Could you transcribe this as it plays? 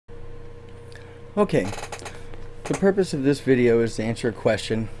Okay, the purpose of this video is to answer a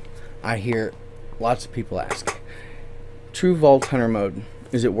question I hear lots of people ask. True Vault Hunter mode,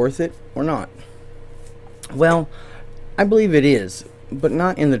 is it worth it or not? Well, I believe it is, but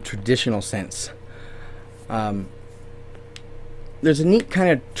not in the traditional sense. There's a neat kind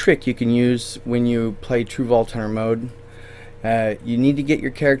of trick you can use when you play True Vault Hunter mode. You need to get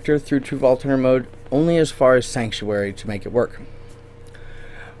your character through True Vault Hunter mode only as far as Sanctuary to make it work.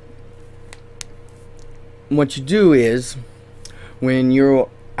 What you do is, when you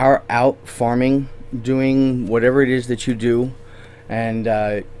are out farming, doing whatever it is that you do, and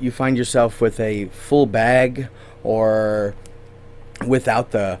you find yourself with a full bag or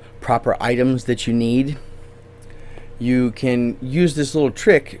without the proper items that you need, you can use this little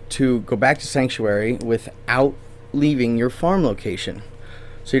trick to go back to Sanctuary without leaving your farm location,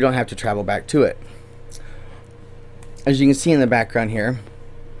 so you don't have to travel back to it. As you can see in the background here,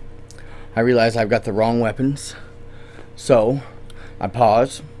 I realize I've got the wrong weapons, so I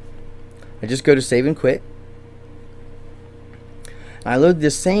pause. I just go to save and quit. I load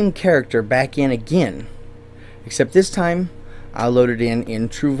this same character back in again, except this time I load it in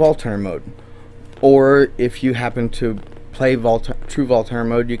True Vault Hunter mode. Or if you happen to play True Vault Hunter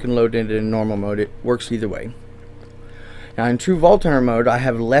mode, you can load it in normal mode. It works either way. Now in True Vault Hunter mode, I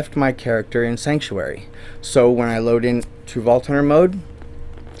have left my character in Sanctuary. So when I load in True Vault Hunter mode,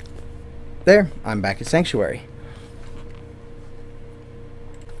 there, I'm back at Sanctuary.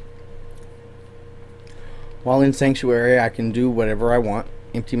 While in Sanctuary, I can do whatever I want.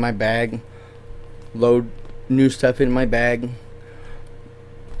 Empty my bag, load new stuff in my bag,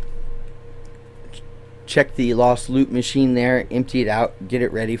 check the lost loot machine there, empty it out, get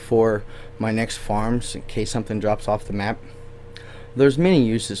it ready for my next farms in case something drops off the map. There's many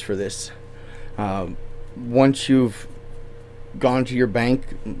uses for this. Once you've gone to your bank,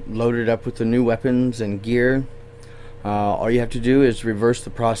 loaded up with the new weapons and gear, all you have to do is reverse the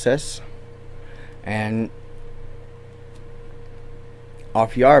process and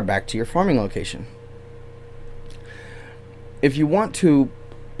off you are back to your farming location. If you want to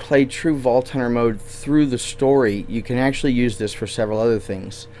play True Vault Hunter mode through the story, you can actually use this for several other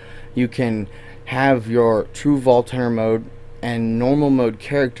things. You can have your True Vault Hunter mode and normal mode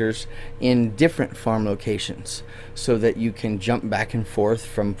characters in different farm locations, so that you can jump back and forth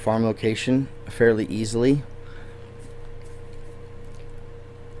from farm location fairly easily.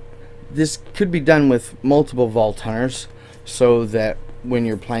 This could be done with multiple Vault Hunters, so that when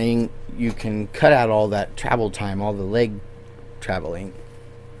you're playing, you can cut out all that travel time, all the leg traveling.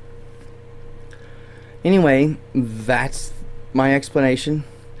 Anyway, that's my explanation.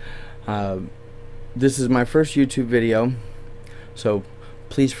 This is my first YouTube video, so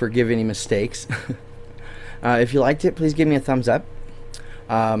please forgive any mistakes. If you liked it, please give me a thumbs up.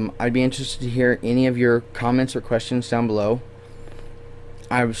 I'd be interested to hear any of your comments or questions down below.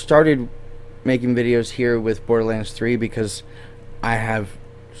 I've started making videos here with Borderlands 3 because I have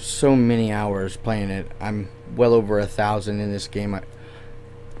so many hours playing it. I'm well over 1,000 in this game.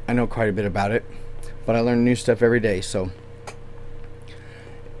 I know quite a bit about it, but I learn new stuff every day. So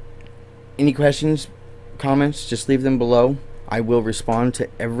any questions, comments, just leave them below. I will respond to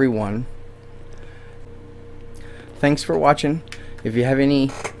everyone. Thanks for watching. If you have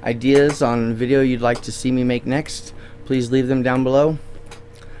any ideas on video you'd like to see me make next, please leave them down below.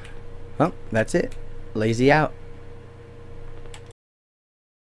 Well, that's it. Lazy out.